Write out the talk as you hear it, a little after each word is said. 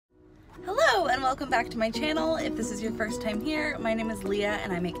welcome back to my channel. If this is your first time here, my name is Leah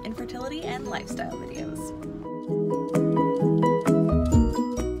and I make infertility and lifestyle videos.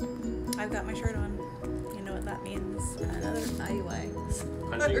 I've got my shirt on. You know what that means. Another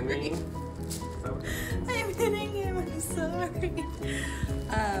IUI. Punching me? I'm hitting him, I'm sorry.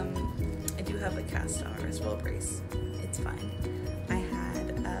 I do have a cast on my wrist, well, brace. It's fine. I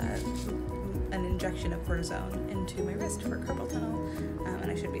had an injection of cortisone into my wrist for carpal tunnel,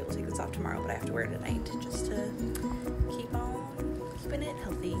 and I should be able to take this off tomorrow, but I have to wear it at night just to keep on keeping it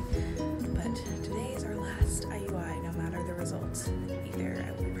healthy. But today is our last IUI, no matter the results. Either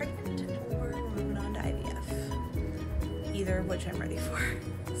I will be pregnant or we're moving on to IVF. Either of which I'm ready for.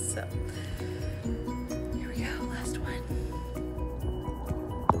 So, here we go, last one.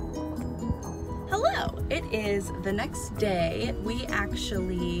 Hello, it is the next day. We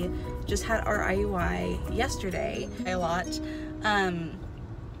actually just had our IUI yesterday a lot.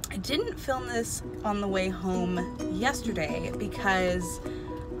 I didn't film this on the way home yesterday because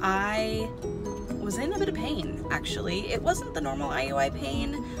I was in a bit of pain, actually. It wasn't the normal IUI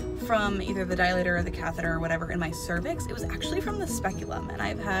pain from either the dilator or the catheter or whatever in my cervix. It was actually from the speculum, and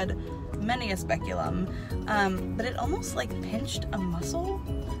I've had many a speculum, but it almost like pinched a muscle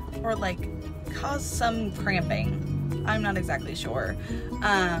or like caused some cramping. I'm not exactly sure,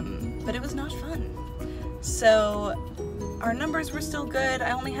 but it was not fun. So our numbers were still good.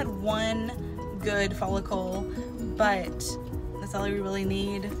 I only had one good follicle, but that's all I really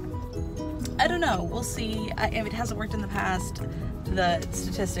need. I don't know, we'll see. If it hasn't worked in the past, the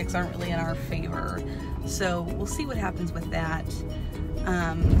statistics aren't really in our favor. So we'll see what happens with that.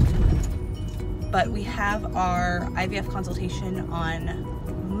 But we have our IVF consultation on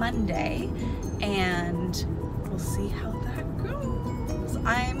Monday, and we'll see how that goes.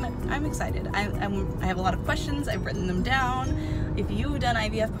 I'm excited. I have a lot of questions. I've written them down. If you've done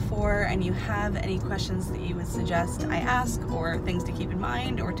IVF before and you have any questions that you would suggest I ask, or things to keep in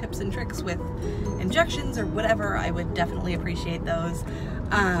mind, or tips and tricks with injections or whatever, I would definitely appreciate those.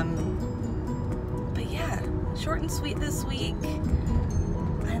 But yeah, short and sweet this week.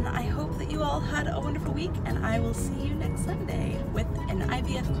 And I hope that you all had a wonderful week, and I will see you next Sunday with an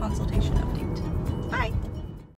IVF consultation update. Bye!